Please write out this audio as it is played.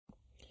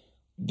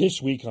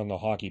This week on the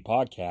Hockey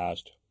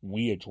Podcast,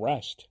 we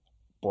addressed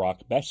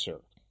Brock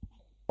Boeser.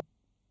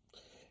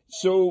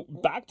 So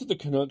back to the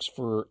Canucks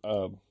for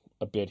a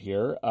bit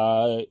here.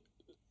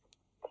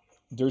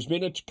 There's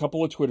been a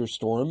couple of Twitter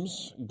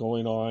storms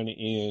going on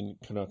in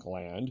Canuck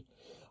land.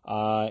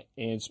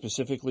 And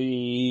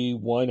specifically,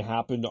 one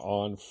happened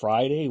on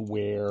Friday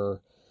where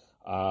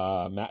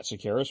Matt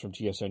Sakaris from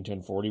TSN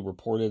 1040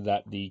 reported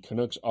that the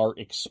Canucks are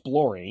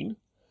exploring,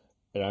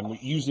 and I'm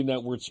using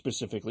that word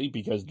specifically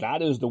because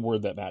that is the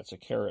word that Matt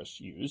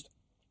Sakaris used,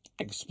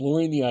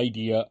 exploring the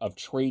idea of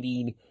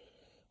trading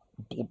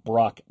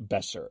Brock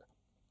Boeser.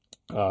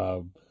 He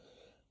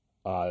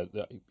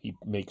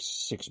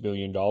makes $6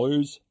 million,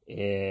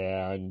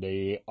 and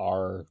they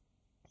are,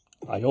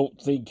 I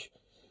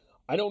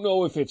don't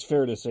know if it's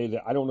fair to say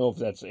that, I don't know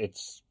if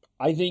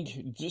I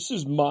think this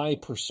is my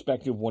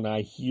perspective when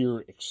I hear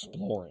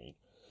exploring.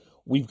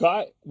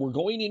 We're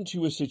going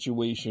into a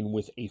situation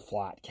with a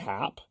flat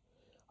cap.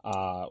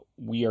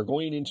 We are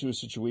going into a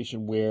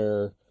situation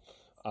where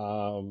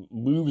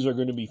moves are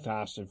going to be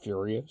fast and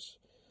furious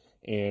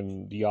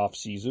in the off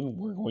season.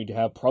 We're going to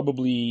have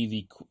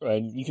probably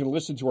and you can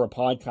listen to our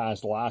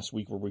podcast last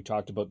week where we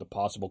talked about the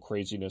possible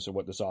craziness of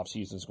what this off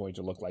season is going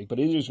to look like, but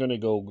it is going to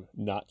go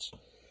nuts.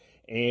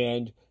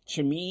 And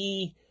to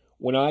me,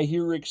 when I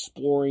hear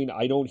exploring,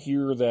 I don't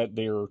hear that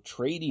they're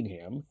trading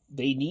him.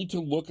 They need to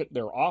look at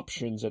their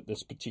options at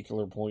this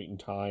particular point in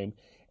time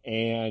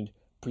and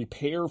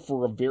prepare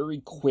for a very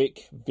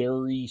quick,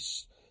 very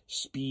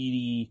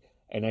speedy,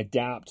 and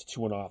adapt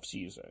to an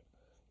off-season.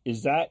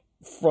 Is that,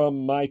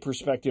 from my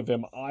perspective,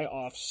 am I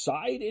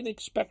offside in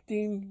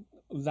expecting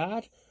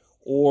that?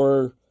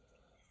 Or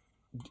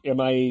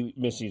am I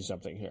missing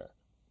something here?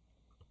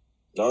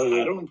 No,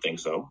 I don't think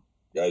so.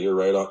 Yeah, you're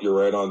right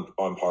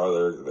on par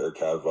there,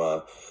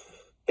 Kev.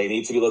 They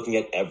need to be looking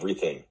at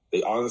everything.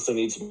 They honestly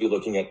need to be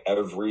looking at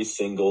every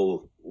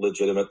single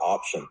legitimate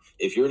option.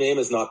 If your name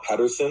is not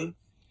Pettersson,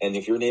 and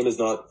if your name is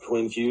not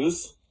Quinn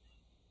Hughes,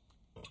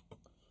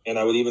 and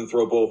I would even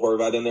throw Bo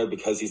Horvat in there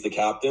because he's the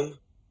captain,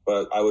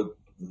 but I would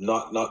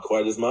not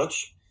quite as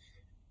much.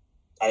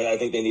 I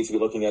think they need to be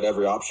looking at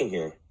every option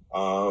here.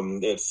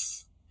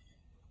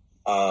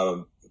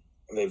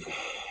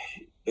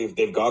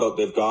 They've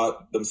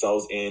got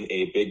themselves in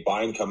a big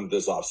bind come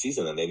this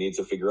offseason, and they need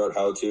to figure out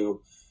how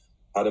to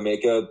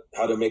make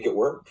it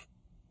work.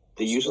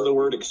 The use of the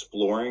word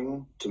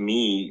exploring, to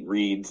me,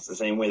 reads the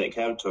same way that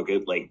Kev took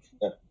it. They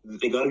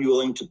got to be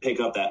willing to pick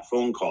up that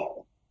phone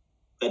call.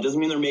 That doesn't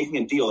mean they're making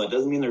a deal. That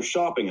doesn't mean they're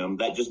shopping them.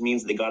 That just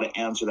means they got to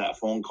answer that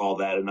phone call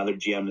that another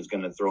GM is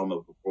going to throw them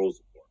a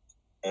proposal for.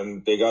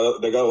 And they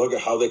got to look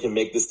at how they can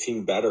make this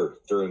team better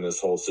during this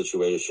whole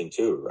situation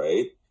too,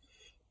 right?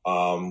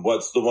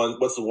 What's the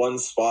one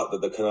spot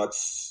that the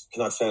Canucks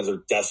fans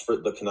are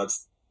desperate the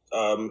Canucks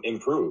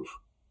improve?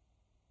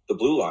 The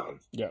blue line.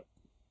 Yeah.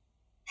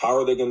 How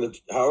are they going to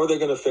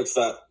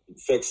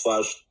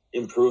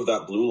improve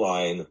that blue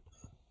line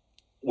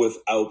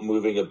without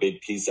moving a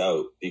big piece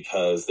out?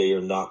 Because they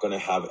are not going to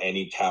have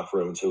any cap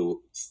room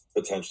to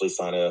potentially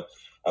sign a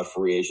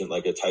free agent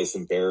like a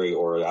Tyson Barrie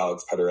or an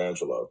Alex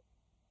Pietrangelo.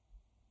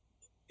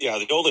 Yeah,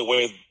 the only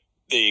way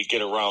they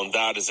get around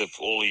that is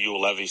if Olli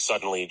Juolevi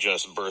suddenly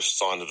just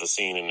bursts onto the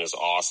scene and is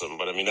awesome.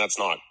 But, I mean, that's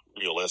not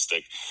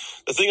realistic.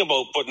 The thing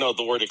about putting out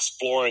the word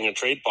exploring a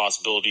trade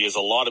possibility is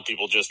a lot of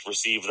people just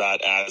receive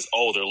that as,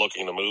 oh, they're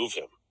looking to move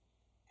him.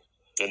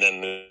 And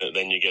then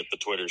you get the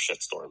Twitter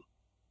shitstorm.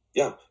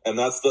 Yeah, and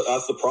that's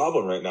the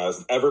problem right now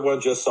is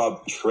everyone just saw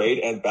trade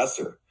and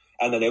Boeser.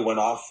 And then they went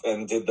off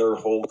and did their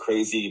whole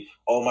crazy,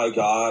 oh, my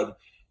God,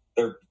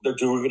 they're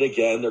doing it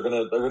again. They're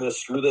gonna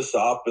screw this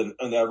up and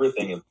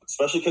everything, and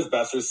especially because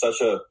Boeser's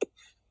such a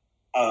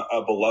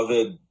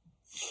beloved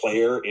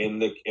player in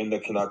the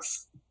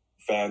Canucks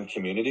fan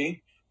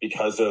community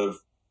because of,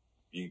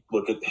 you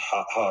look at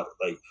how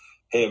like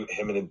him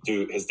and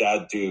his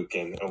dad Duke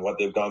and what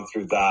they've gone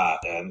through that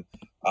and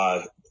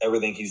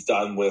everything he's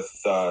done with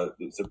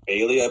is it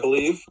Bailey, I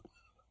believe.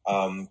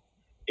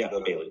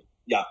 Bailey.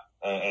 Yeah,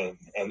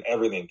 and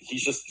everything.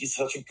 He's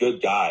such a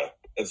good guy.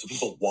 And so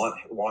people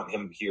want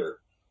him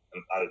here.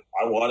 And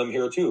I want him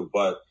here too.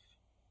 But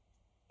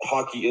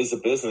hockey is a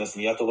business,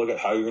 and you have to look at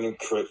how you're going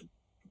to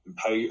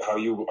how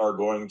you are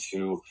going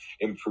to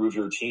improve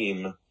your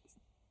team,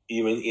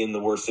 even in the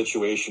worst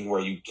situation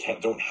where you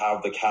don't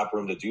have the cap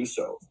room to do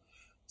so.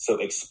 So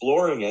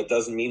exploring it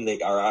doesn't mean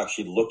they are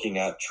actually looking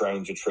at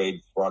trying to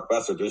trade Brock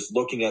Boeser. They're just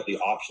looking at the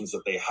options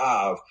that they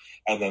have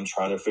and then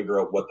trying to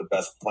figure out what the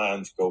best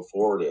plan to go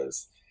forward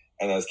is.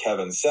 And as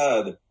Kevin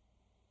said,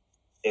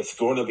 it's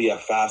going to be a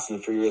fast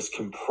and furious,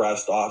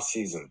 compressed off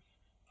season.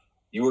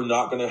 You are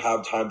not going to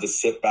have time to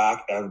sit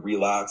back and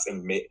relax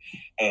and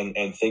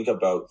think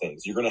about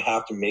things. You're going to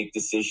have to make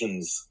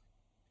decisions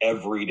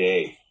every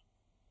day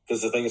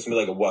because the thing is going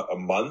to be like a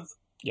month.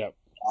 Yep.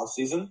 Off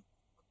season.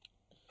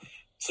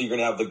 So you're going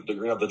to have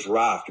the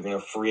draft. You're going to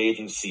have free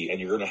agency, and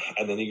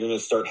then you're going to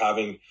start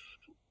having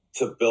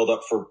to build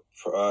up for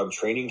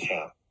training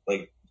camp.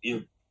 Like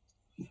you're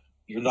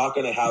not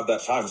going to have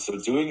that time. So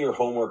doing your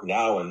homework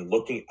now and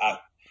looking at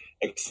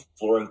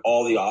exploring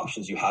all the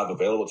options you have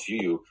available to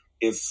you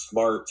is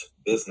smart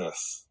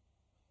business.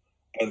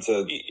 And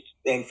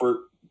for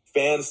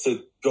fans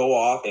to go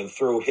off and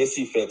throw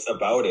hissy fits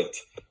about it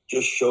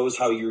just shows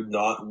how you're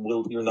not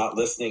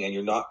listening and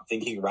you're not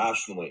thinking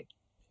rationally.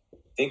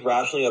 Think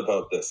rationally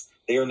about this.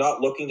 They are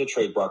not looking to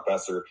trade Brock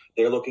Boeser.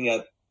 They're looking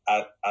at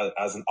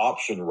as an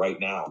option right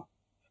now,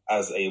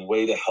 as a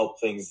way to help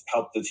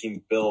the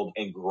team build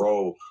and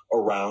grow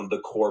around the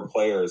core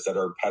players that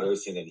are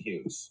Pettersson and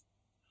Hughes.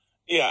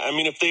 Yeah, I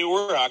mean, if they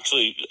were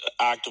actually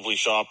actively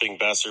shopping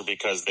Boeser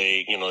because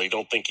they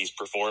don't think he's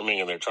performing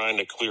and they're trying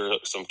to clear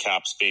some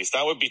cap space,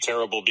 that would be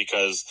terrible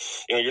because,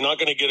 you're not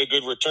going to get a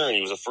good return.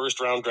 He was a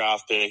first-round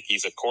draft pick.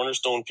 He's a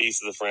cornerstone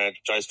piece of the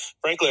franchise.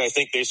 Frankly, I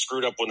think they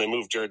screwed up when they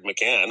moved Jared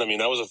McCann. I mean,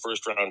 that was a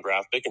first-round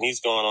draft pick, and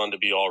he's gone on to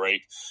be all right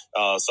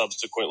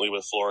subsequently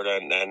with Florida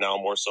and now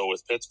more so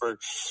with Pittsburgh.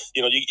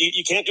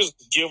 You can't just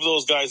give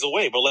those guys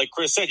away. But like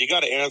Chris said, you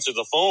got to answer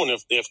the phone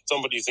if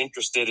somebody's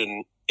interested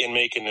in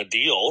making a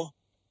deal.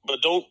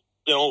 But don't,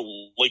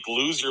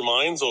 lose your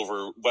minds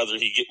over whether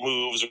he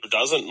moves or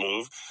doesn't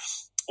move.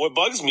 What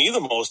bugs me the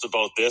most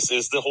about this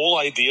is the whole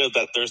idea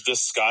that there's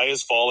this sky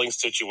is falling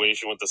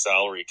situation with the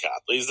salary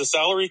cap. Is the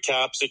salary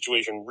cap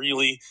situation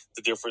really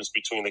the difference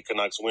between the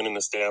Canucks winning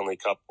the Stanley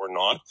Cup or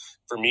not?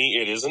 For me,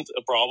 it isn't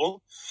a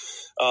problem.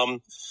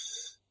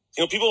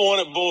 People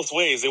want it both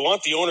ways. They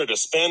want the owner to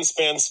spend,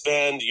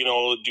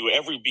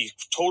 be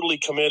totally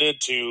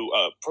committed to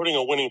putting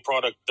a winning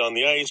product on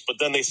the ice, but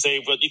then they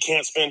say, but you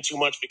can't spend too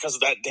much because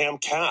of that damn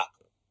cap.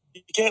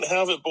 You can't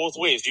have it both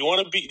ways. Do you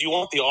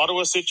want the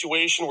Ottawa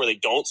situation where they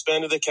don't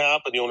spend to the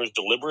cap and the owner's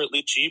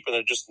deliberately cheap and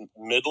they're just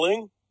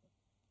middling?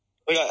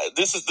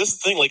 This is the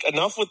thing.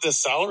 Enough with this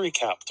salary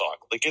cap talk.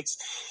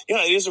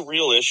 It is a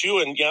real issue,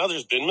 and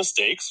there's been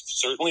mistakes.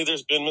 Certainly,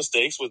 there's been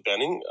mistakes with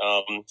Benning,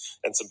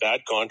 and some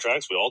bad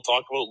contracts. We all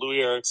talk about Louis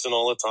Eriksson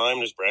all the time.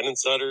 There's Brandon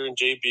Sutter and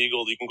Jay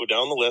Beagle. You can go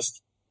down the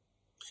list.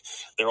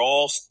 They're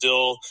all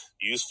still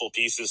useful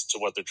pieces to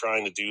what they're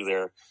trying to do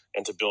there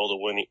and to build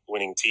a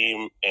winning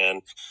team.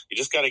 And you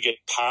just got to get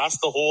past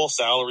the whole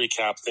salary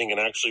cap thing and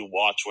actually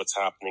watch what's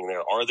happening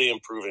there. Are they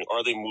improving?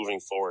 Are they moving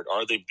forward?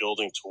 Are they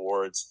building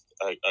towards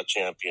a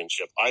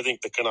championship? I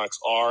think the Canucks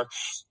are,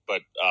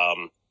 but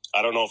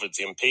I don't know if it's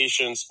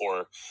impatience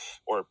or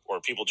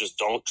people just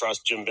don't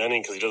trust Jim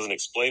Benning because he doesn't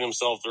explain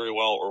himself very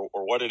well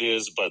or what it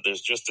is. But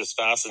there's just this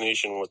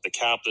fascination with the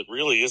cap that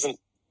really isn't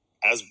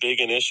as big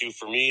an issue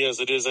for me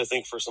as it is, I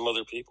think, for some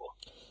other people.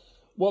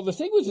 Well, the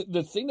thing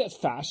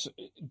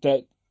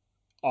that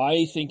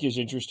I think is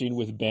interesting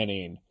with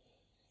Benning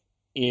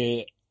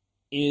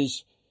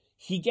is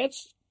he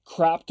gets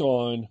crapped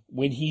on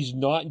when he's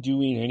not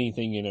doing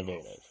anything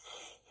innovative.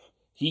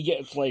 He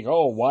gets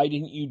why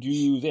didn't you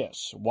do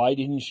this? Why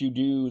didn't you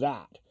do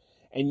that?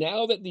 And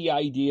now that the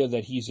idea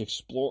that he's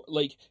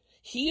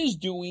he is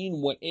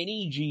doing what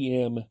any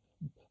GM,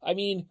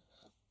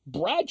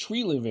 Brad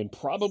Treliving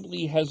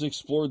probably has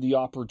explored the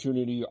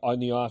opportunity on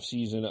the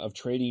offseason of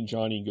trading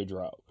Johnny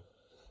Gaudreau.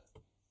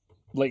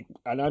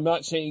 And I'm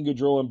not saying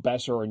Gaudreau and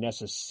Boeser are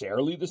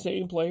necessarily the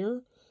same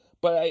player,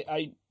 but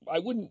I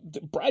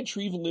wouldn't. Brad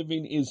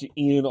Treliving is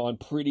in on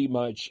pretty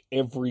much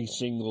every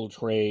single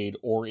trade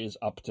or is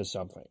up to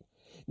something.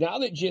 Now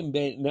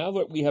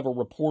that we have a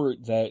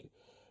report that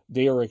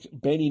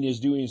Benning is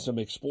doing some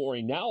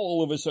exploring, now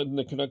all of a sudden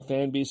the Canuck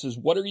fan base is,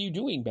 what are you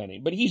doing,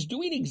 Benning? But he's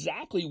doing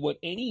exactly what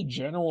any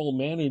general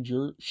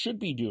manager should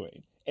be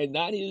doing, and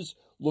that is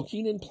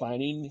looking and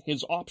planning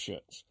his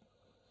options.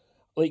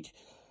 I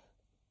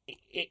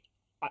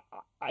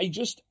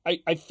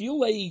feel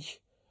like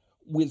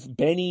with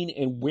Benning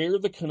and where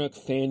the Canuck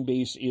fan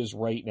base is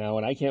right now,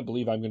 and I can't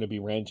believe I'm going to be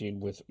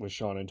ranting with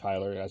Sean and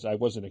Tyler as I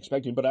wasn't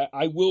expecting, but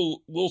I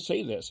will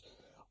say this.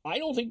 I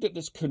don't think that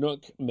this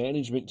Canuck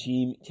management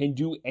team can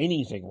do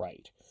anything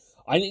right.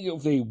 I think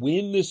if they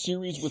win this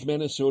series with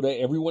Minnesota,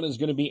 everyone is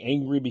going to be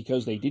angry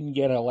because they didn't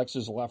get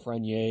Alexis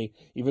Lafreniere,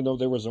 even though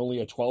there was only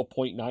a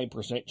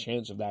 12.9%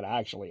 chance of that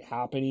actually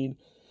happening.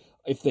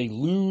 If they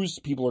lose,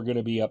 people are going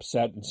to be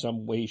upset in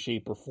some way,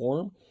 shape, or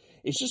form.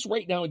 It's just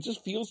right now, it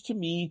just feels to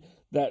me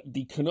that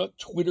the Canuck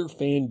Twitter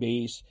fan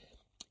base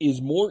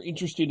is more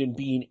interested in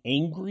being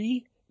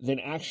angry than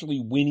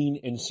actually winning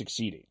and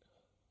succeeding.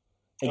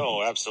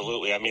 Oh,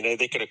 absolutely.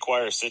 They could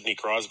acquire Sidney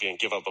Crosby and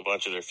give up a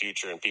bunch of their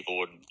future, and people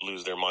would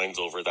lose their minds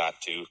over that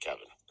too,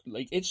 Kevin.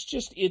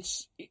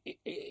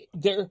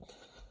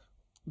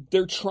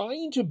 They're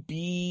trying to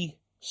be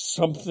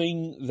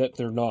something that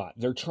they're not.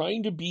 They're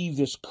trying to be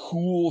this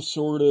cool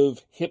sort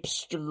of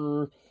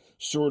hipster,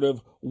 sort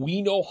of,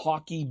 we know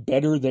hockey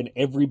better than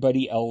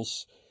everybody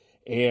else,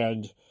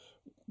 and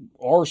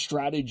our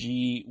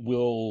strategy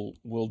will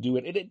do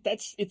it.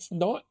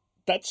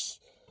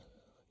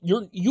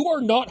 You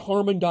are not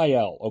Harman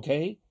Dayal,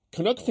 okay?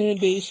 Canuck fan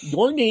base,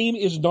 your name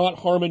is not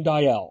Harman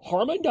Dayal.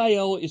 Harman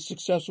Dayal is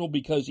successful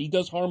because he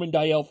does Harman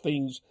Dayal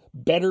things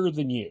better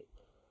than you.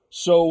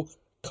 So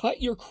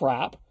cut your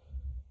crap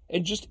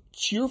and just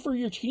cheer for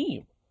your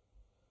team.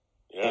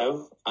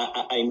 Kev,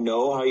 I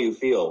know how you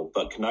feel,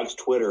 but Canucks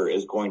Twitter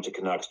is going to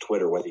Canucks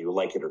Twitter whether you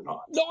like it or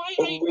not. No,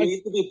 we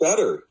need to be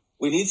better.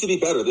 We need to be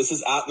better. This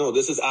is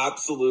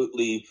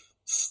absolutely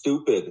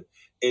stupid.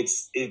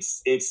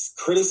 It's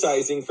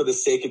criticizing for the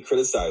sake of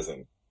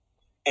criticizing,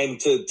 and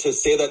to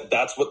say that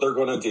that's what they're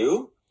going to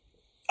do.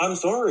 I'm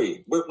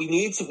sorry. We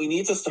need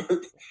to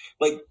start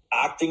like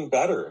acting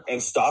better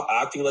and stop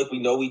acting like we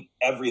know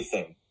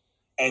everything,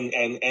 and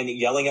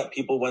yelling at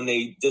people when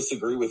they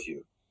disagree with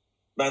you.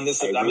 Man,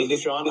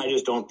 Sean, I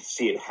just don't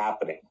see it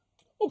happening.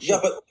 Oh, sure.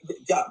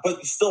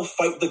 but still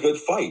fight the good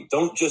fight.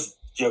 Don't just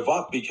give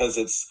up because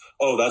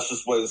that's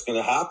just what is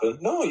going to happen.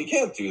 No, you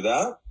can't do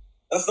that.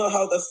 That's not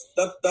how.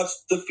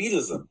 That's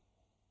defeatism.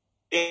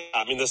 Yeah,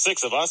 I mean, the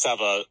six of us have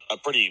a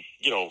pretty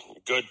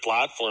good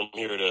platform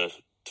here to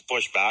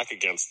push back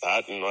against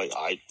that, and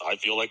I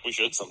feel like we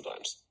should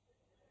sometimes.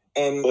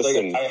 And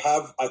listen,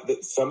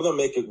 some of them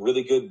make it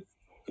really good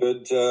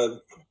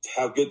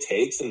have good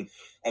takes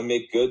and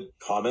make good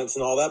comments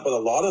and all that, but a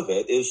lot of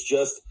it is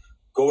just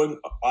going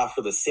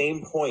after the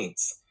same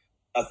points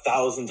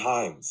 1,000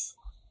 times.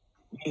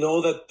 We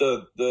know that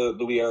the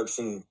Louis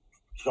Eriksson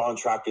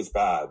contract is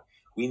bad.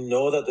 We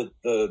know that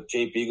the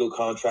Jay Beagle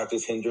contract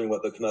is hindering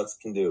what the Canucks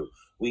can do.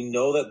 We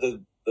know that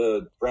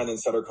the Brandon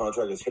Sutter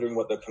contract is hindering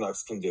what the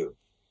Canucks can do.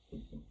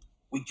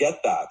 We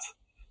get that.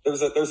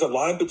 There's a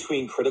line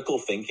between critical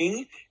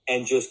thinking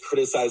and just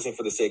criticizing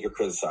for the sake of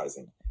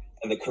criticizing.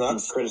 And the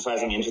Canucks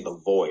criticizing into the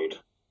void.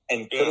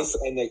 And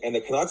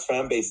the Canucks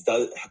fan base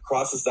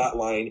crosses that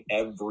line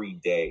every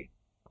day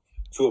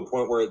to a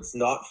point where it's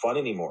not fun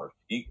anymore.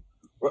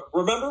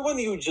 Remember when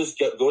you would just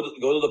go to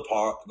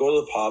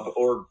the pub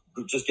or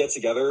just get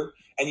together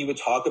and you would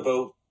talk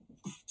about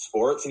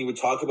sports and you would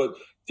talk about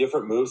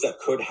different moves that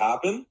could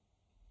happen?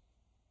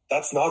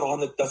 That's not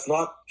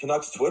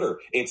Canucks Twitter.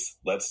 It's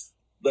let's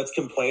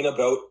complain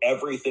about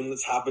everything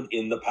that's happened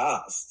in the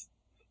past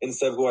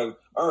instead of going,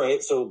 all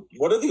right, so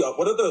what are the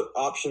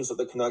options that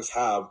the Canucks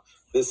have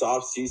this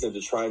offseason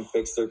to try and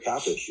fix their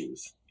cap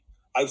issues?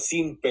 I've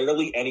seen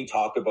barely any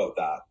talk about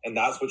that, and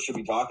that's what should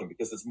be talking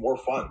because it's more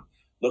fun.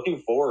 Looking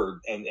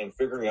forward and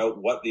figuring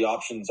out what the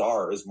options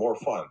are is more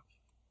fun.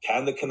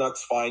 Can the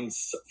Canucks find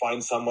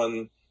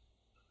someone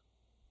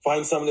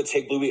to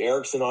take Louis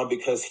Eriksson on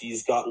because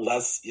he's got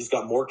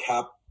more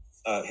cap,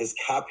 his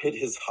cap hit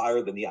is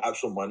higher than the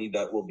actual money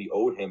that will be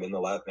owed him in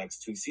the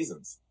next 2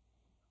 seasons?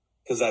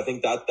 Because I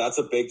think that's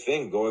a big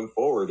thing going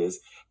forward is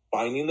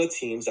finding the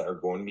teams that are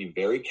going to be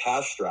very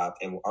cash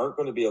strapped and aren't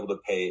going to be able to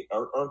pay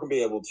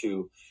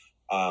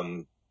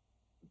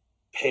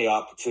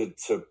up to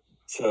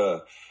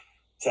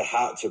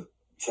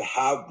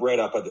have bread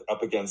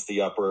up against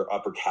the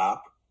upper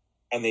cap,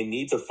 and they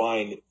need to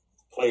find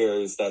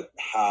players that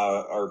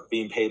are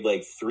being paid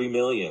like $3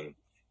 million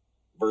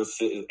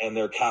versus and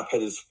their cap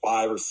hit is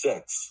 5 or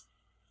 6.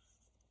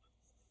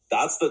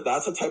 That's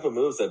the type of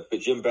moves that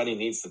Jim Benning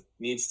needs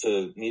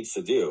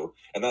to do,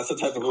 and that's the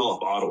type of moves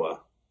Ottawa.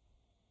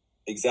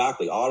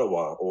 Exactly,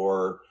 Ottawa,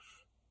 or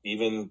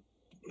even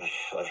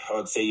I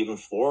would say even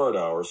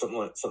Florida, or something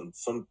like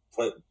some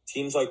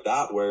teams like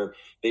that where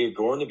they are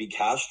going to be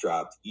cash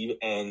strapped.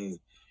 And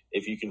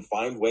if you can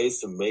find ways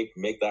to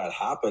make that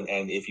happen,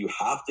 and if you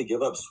have to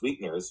give up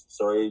sweeteners,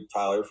 sorry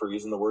Tyler for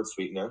using the word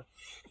sweetener.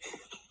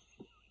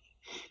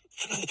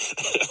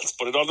 Let's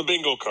put it on the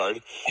bingo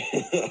card.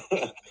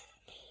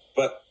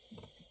 But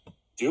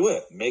do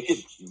it, make it.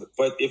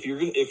 But if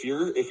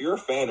you're a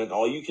fan and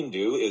all you can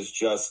do is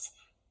just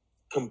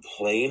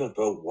complain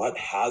about what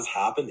has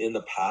happened in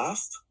the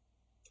past,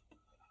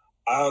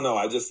 I don't know.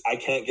 I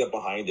can't get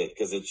behind it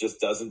because it just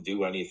doesn't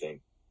do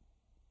anything.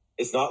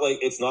 It's not like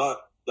I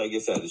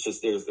said. It's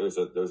just there's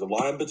a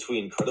line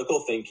between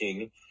critical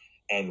thinking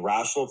and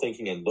rational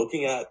thinking and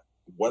looking at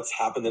what's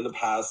happened in the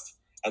past,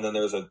 and then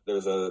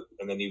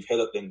and then you've hit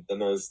it. Then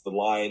there's the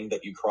line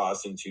that you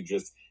cross into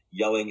just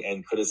yelling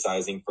and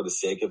criticizing for the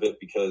sake of it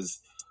because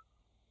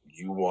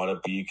you want to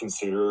be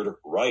considered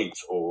right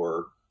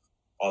or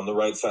on the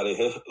right side of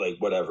it, like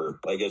whatever.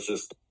 Like it's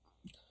just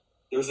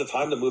there's a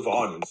time to move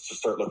on and to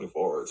start looking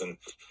forwards,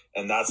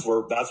 and that's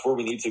where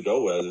we need to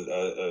go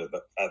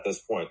at this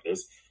point.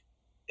 It's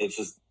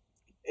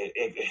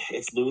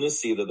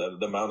lunacy the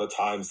amount of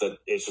times that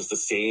it's just the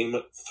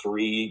same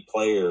 3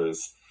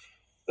 players,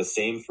 the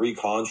same 3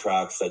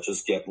 contracts that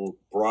just get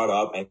brought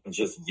up and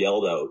just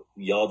yelled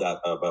at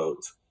about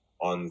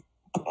on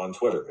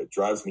Twitter. It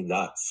drives me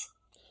nuts.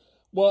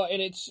 Well,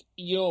 and it's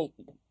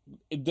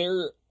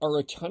there are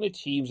a ton of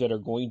teams that are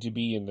going to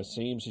be in the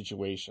same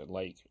situation.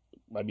 Like,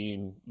 I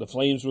mean, the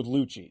Flames with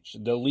Lucic,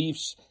 the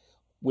Leafs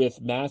with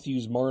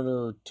Matthews,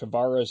 Marner,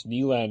 Tavares,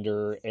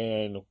 Nylander,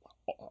 and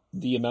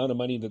the amount of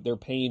money that they're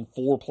paying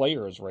for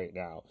players right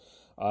now.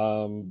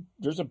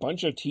 There's a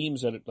bunch of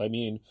teams that, I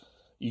mean,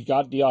 you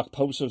got the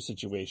Okposo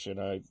situation.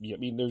 I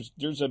mean,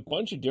 there's a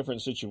bunch of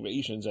different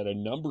situations that a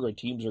number of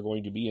teams are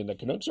going to be in. The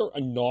Canucks are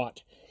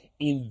not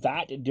in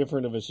that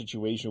different of a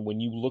situation when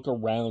you look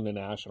around the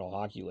National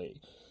Hockey League.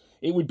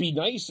 It would be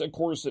nice, of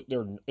course, that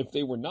if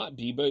they were not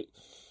be, but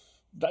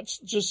that's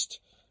just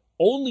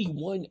only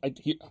one.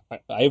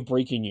 I have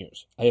breaking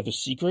news. I have a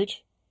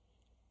secret,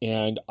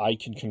 and I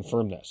can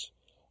confirm this.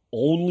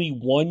 Only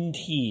one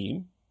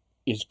team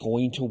is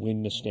going to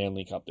win the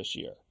Stanley Cup this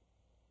year.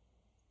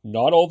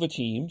 Not all the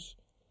teams,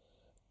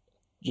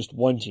 just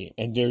one team.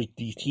 And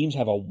these teams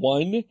have a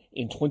 1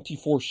 in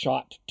 24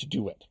 shot to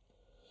do it.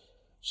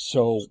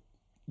 So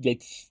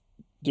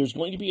there's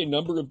going to be a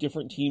number of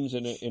different teams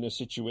in a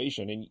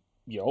situation. And,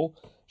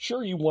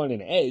 sure, you want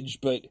an edge,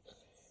 but,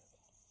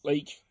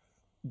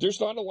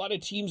 there's not a lot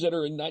of teams that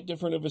are in that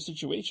different of a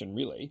situation,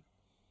 really.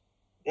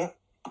 Yeah.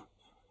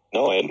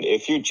 No, and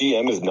if your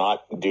GM is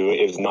not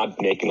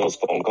making those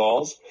phone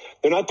calls,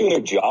 they're not doing their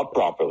job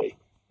properly.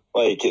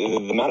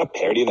 The amount of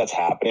parity that's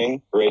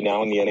happening right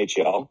now in the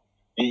NHL,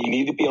 you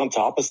need to be on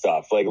top of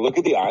stuff. Look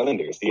at the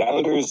Islanders. The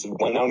Islanders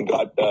went out and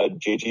got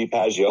JG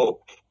Pageau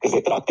because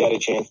they thought they had a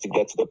chance to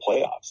get to the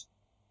playoffs.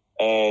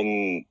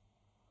 And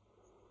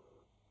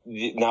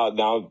now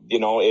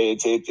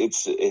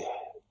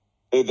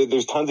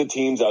there's tons of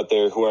teams out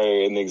there who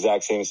are in the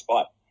exact same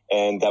spot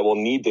and that will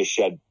need to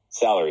shed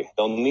salary.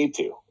 They'll need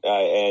to,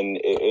 and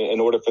in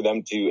order for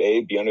them to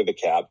A, be under the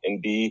cap, and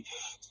B,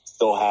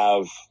 still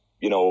have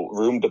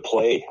room to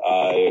play.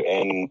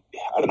 And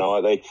I don't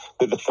know,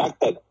 the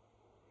fact that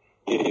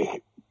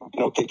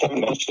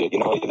Kevin mentioned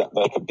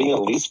it. Being a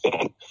Leafs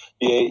fan,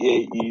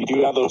 you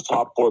do have those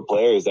top 4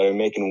 players that are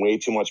making way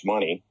too much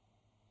money,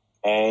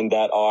 and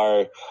that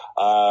are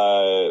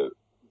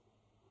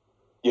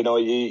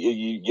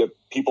you get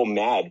people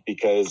mad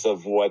because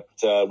of what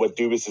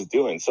Dubas is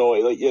doing. So,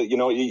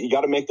 you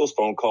got to make those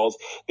phone calls.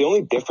 The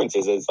only difference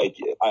is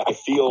I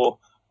feel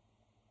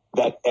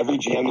that every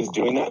GM is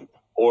doing that,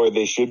 or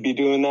they should be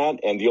doing that.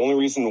 And the only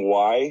reason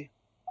why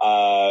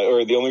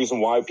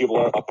people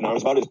are up in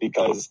arms about it is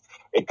because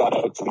it got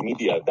out to the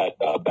media that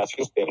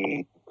Boeser's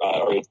been,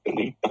 or it's been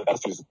leaked that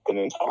Boeser's been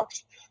in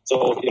talks.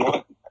 So,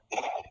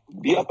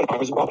 be up in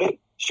arms about it.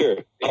 Sure,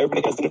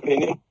 everybody has an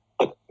opinion,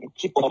 but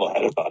keep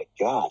level-headed about it.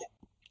 God.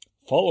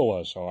 Follow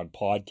us on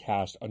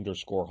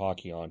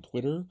podcast_hockey on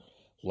Twitter,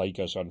 like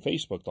us on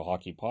Facebook, The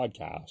Hockey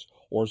Podcast,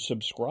 or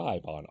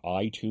subscribe on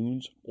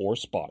iTunes or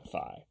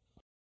Spotify.